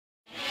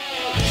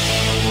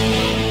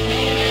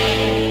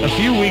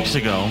few weeks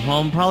ago,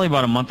 well, probably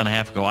about a month and a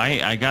half ago,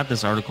 I got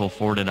this article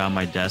forwarded on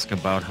my desk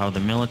about how the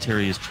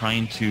military is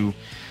trying to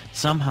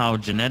somehow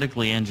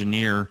genetically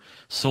engineer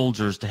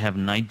soldiers to have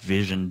night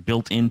vision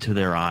built into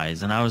their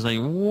eyes. And I was like,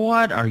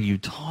 what are you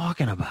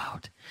talking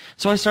about?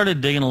 So I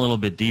started digging a little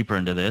bit deeper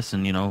into this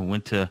and,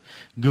 went to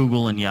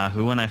Google and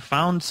Yahoo, and I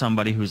found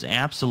somebody who's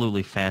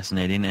absolutely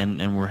fascinating,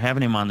 and we're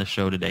having him on the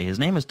show today. His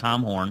name is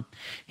Tom Horn.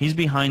 He's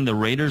behind the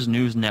Raiders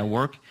News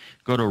Network.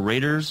 Go to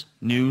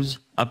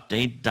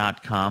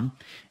RaidersNewsUpdate.com.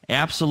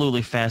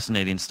 Absolutely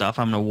fascinating stuff.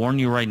 I'm going to warn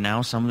you right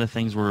now, some of the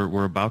things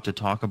we're about to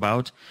talk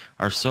about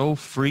are so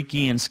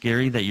freaky and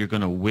scary that you're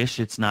going to wish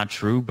it's not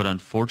true, but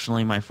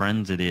unfortunately, my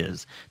friends, it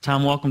is.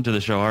 Tom, welcome to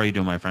the show. How are you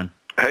doing, my friend?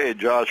 Hey,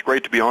 Josh.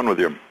 Great to be on with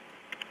you.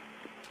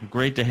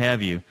 Great to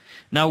have you.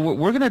 Now,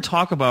 we're going to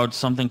talk about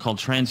something called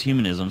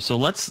transhumanism. So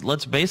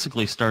let's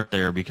basically start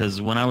there, because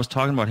when I was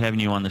talking about having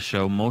you on the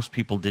show, most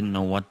people didn't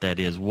know what that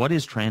is. What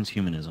is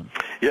transhumanism?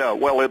 Yeah,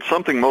 well, it's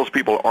something most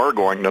people are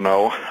going to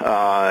know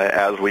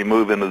as we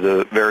move into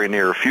the very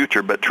near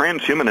future, but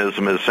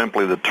transhumanism is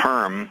simply the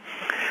term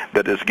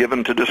that is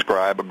given to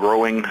describe a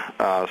growing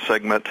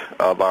segment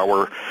of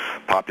our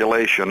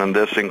population, and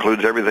this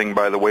includes everything,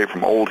 by the way,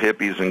 from old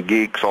hippies and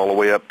geeks all the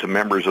way up to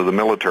members of the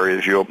military,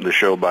 as you opened the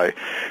show by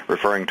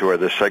referring to, or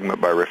this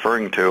segment by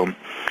referring to,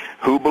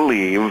 who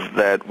believe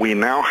that we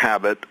now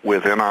have it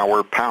within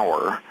our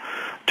power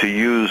to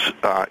use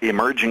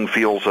emerging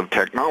fields of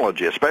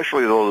technology,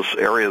 especially those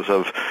areas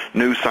of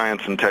new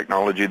science and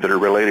technology that are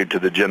related to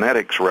the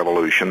genetics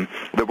revolution,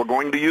 that we're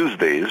going to use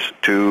these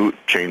to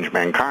change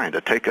mankind,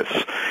 to take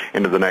us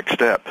into the next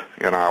step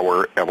in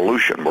our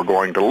evolution. We're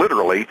going to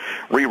literally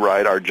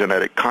rewrite our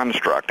genetic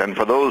construct. And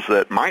for those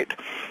that might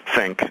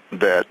think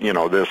that,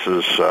 this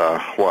is a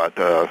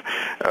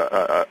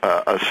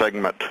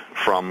segment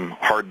from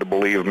Hard to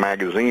Believe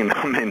magazine,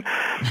 I mean,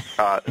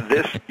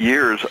 this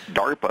year's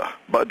DARPA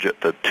budget,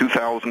 the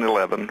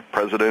 2011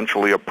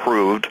 presidentially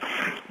approved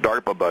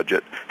DARPA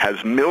budget,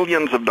 has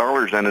millions of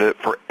dollars in it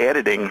for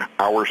editing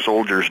our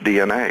soldiers'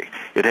 DNA.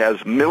 It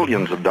has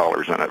millions of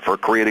dollars in it for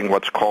creating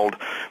what's called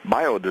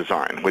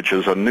biodesign, which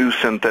is a new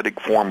synthetic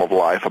form of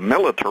life, a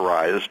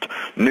militarized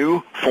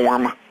new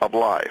form of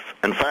life.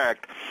 In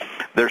fact,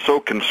 they're so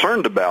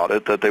concerned about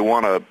it that they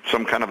want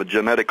some kind of a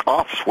genetic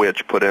off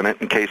switch put in it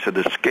in case it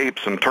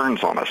escapes and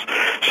turns on us.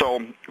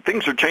 So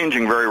things are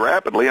changing very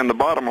rapidly, and the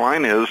bottom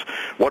line is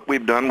what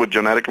we've done with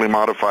genetically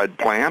modified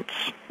plants,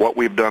 what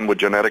we've done with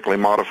genetically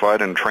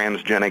modified and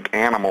transgenic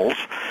animals,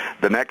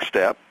 the next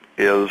step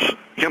is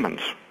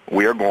humans.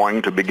 We are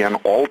going to begin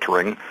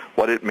altering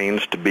what it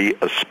means to be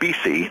a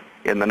species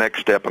in the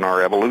next step in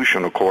our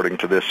evolution according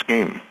to this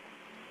scheme.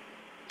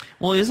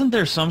 Well, isn't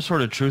there some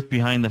sort of truth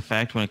behind the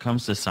fact when it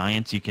comes to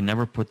science you can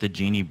never put the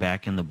genie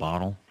back in the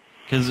bottle?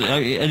 Because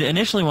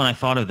initially when I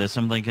thought of this,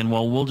 I'm thinking,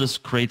 well, we'll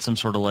just create some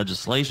sort of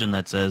legislation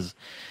that says,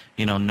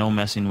 no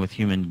messing with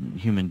human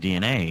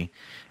DNA.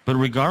 But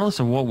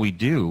regardless of what we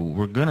do,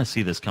 we're going to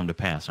see this come to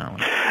pass, aren't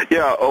we?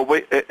 Yeah,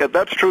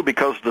 that's true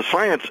because the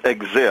science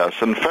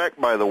exists. In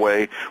fact, by the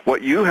way,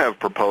 what you have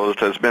proposed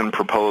has been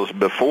proposed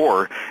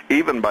before,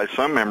 even by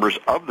some members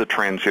of the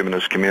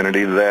transhumanist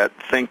community that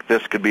think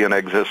this could be an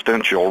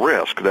existential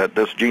risk, that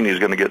this genie is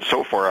going to get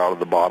so far out of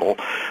the bottle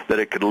that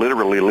it could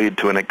literally lead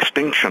to an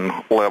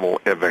extinction-level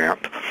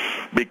event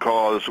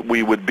because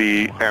we would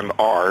be and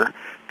are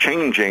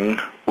changing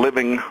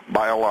living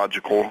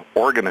biological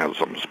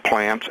organisms,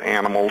 plants,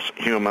 animals,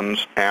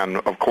 humans, and,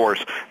 of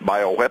course,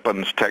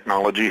 bioweapons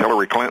technology.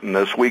 Hillary Clinton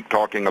this week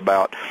talking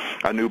about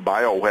a new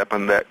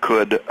bioweapon that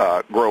could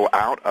grow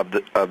out of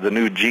the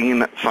new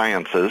gene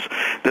sciences,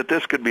 that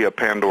this could be a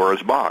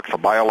Pandora's box, a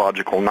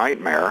biological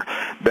nightmare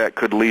that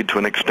could lead to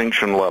an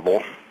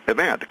extinction-level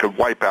event. It could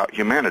wipe out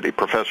humanity.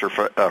 Professor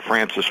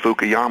Francis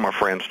Fukuyama,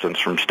 for instance,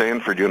 from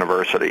Stanford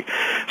University,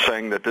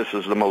 saying that this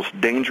is the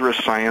most dangerous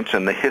science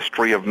in the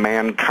history of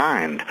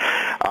mankind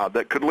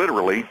that could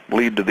literally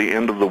lead to the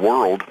end of the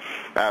world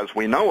as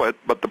we know it.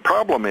 But the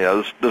problem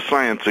is the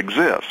science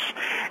exists.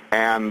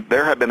 And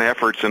there have been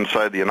efforts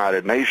inside the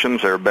United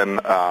Nations. There have been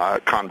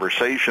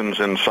conversations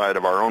inside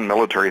of our own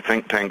military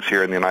think tanks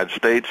here in the United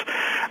States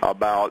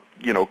about,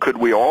 could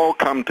we all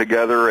come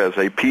together as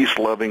a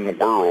peace-loving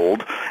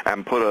world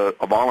and put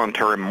a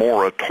voluntary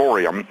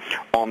moratorium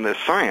on this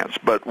science?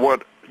 But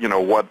what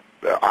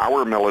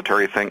our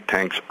military think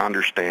tanks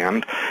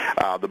understand,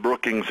 the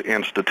Brookings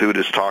Institute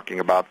is talking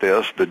about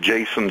this, the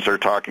Jasons are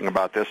talking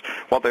about this.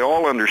 What they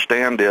all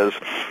understand is,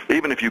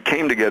 even if you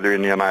came together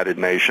in the United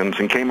Nations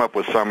and came up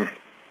with some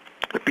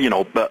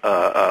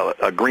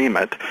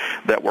agreement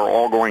that we're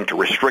all going to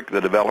restrict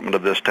the development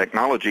of this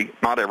technology,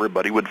 not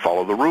everybody would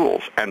follow the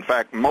rules. In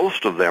fact,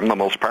 most of them, the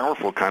most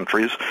powerful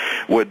countries,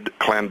 would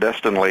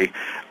clandestinely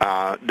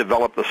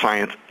develop the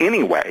science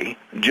anyway,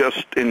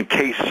 just in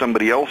case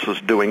somebody else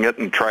is doing it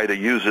and try to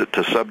use it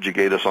to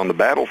subjugate us on the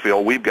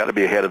battlefield. We've got to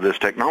be ahead of this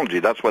technology.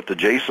 That's what the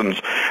Jasons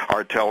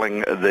are telling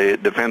the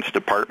Defense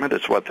Department.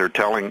 It's what they're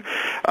telling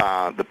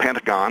the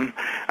Pentagon.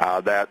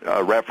 That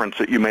reference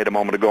that you made a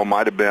moment ago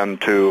might have been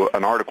to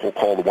an article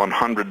called The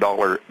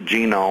 $100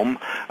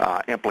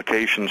 Genome,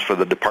 Implications for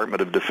the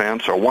Department of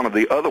Defense, or one of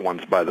the other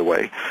ones, by the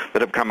way,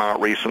 that have come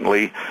out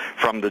recently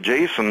from the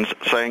Jasons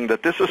saying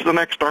that this is the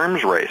next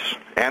arms race.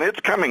 And it's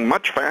coming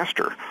much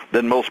faster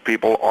than most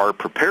people are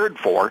prepared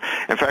for.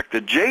 In fact,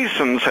 the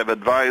Jasons have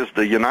advised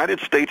the United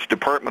States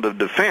Department of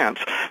Defense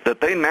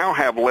that they now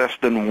have less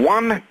than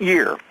 1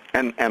 year.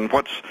 And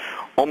what's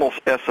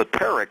almost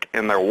esoteric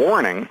in their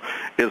warning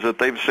is that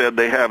they've said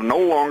they have no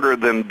longer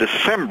than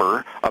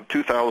December of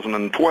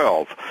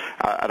 2012.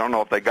 I don't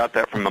know if they got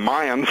that from the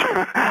Mayans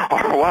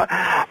or what,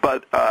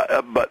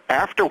 but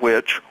after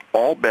which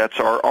all bets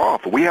are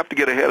off. We have to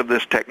get ahead of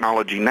this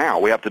technology now.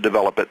 We have to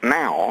develop it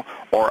now,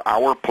 or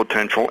our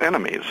potential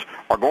enemies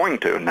are going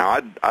to.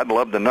 Now, I'd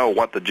love to know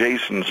what the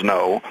Jasons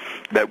know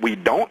that we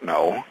don't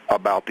know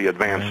about the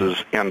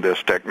advances in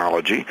this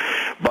technology.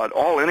 But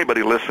all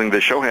anybody listening to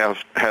this show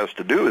has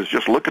to do is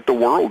just look at the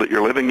world that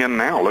you're living in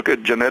now. Look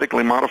at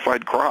genetically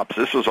modified crops.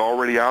 This is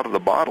already out of the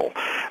bottle.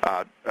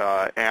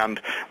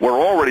 And we're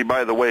already,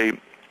 by the way,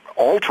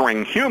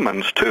 altering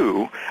humans,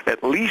 too,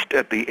 at least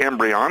at the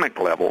embryonic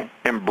level.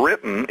 In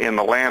Britain, in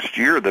the last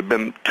year, there have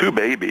been 2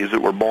 babies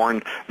that were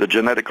born, the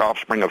genetic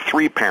offspring of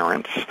 3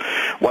 parents.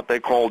 What they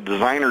call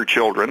designer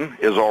children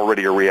is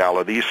already a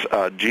reality,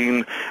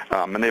 gene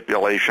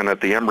manipulation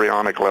at the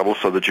embryonic level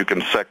so that you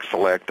can sex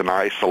select and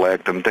eye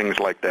select and things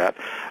like that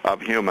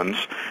of humans.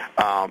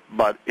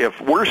 But if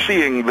we're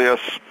seeing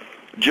this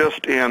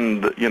just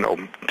in,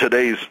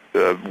 today's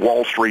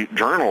Wall Street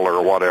Journal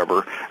or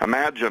whatever,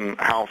 imagine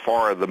how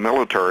far the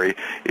military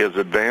is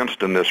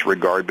advanced in this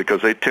regard,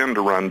 because they tend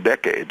to run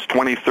decades,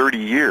 20, 30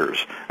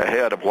 years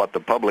ahead of what the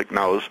public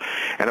knows.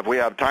 And if we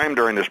have time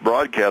during this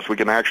broadcast, we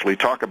can actually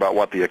talk about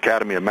what the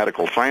Academy of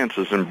Medical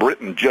Sciences in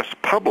Britain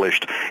just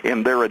published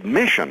in their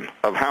admission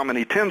of how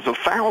many tens of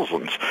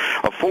thousands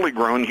of fully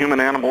grown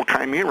human-animal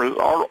chimeras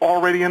are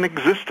already in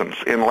existence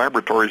in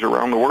laboratories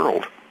around the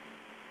world.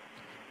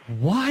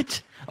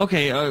 What?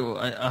 Okay,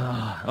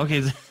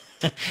 okay.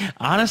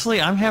 Honestly,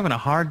 I'm having a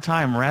hard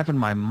time wrapping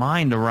my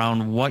mind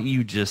around what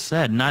you just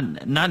said.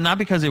 Not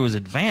because it was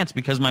advanced,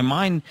 because my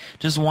mind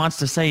just wants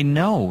to say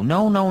no.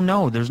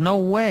 There's no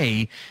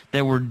way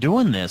that we're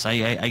doing this.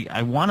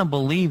 I want to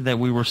believe that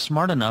we were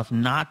smart enough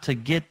not to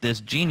get this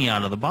genie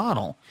out of the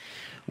bottle.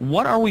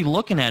 What are we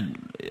looking at?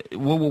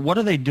 What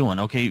are they doing?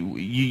 Okay,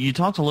 you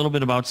talked a little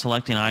bit about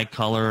selecting eye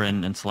color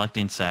and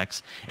selecting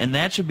sex, and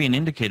that should be an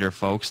indicator,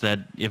 folks, that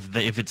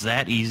if it's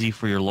that easy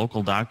for your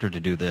local doctor to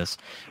do this,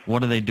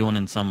 what are they doing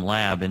in some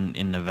lab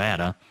in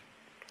Nevada?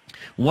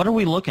 What are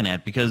we looking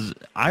at? Because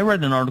I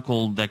read an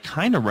article that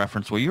kind of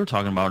referenced what you were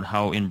talking about,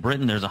 how in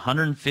Britain there's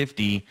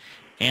 150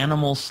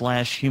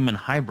 animal/human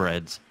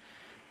hybrids.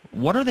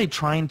 What are they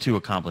trying to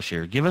accomplish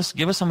here? Give us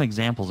some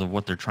examples of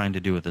what they're trying to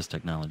do with this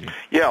technology.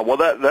 Yeah, well,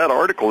 that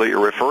article that you're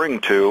referring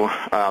to,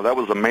 that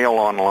was a Mail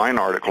Online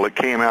article. It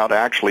came out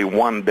actually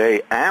one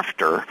day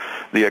after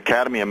the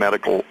Academy of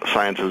Medical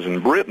Sciences in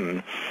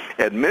Britain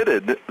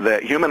admitted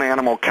that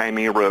human-animal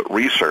chimera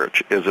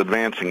research is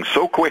advancing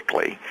so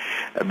quickly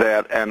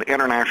that an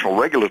international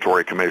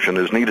regulatory commission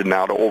is needed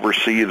now to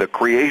oversee the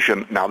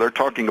creation. Now, they're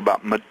talking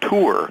about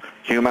mature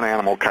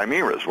human-animal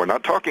chimeras. We're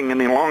not talking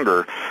any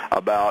longer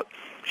about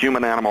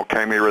human-animal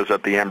chimeras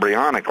at the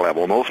embryonic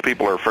level. Most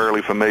people are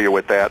fairly familiar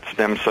with that,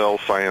 stem cell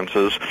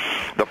sciences.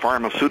 The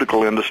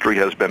pharmaceutical industry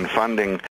has been funding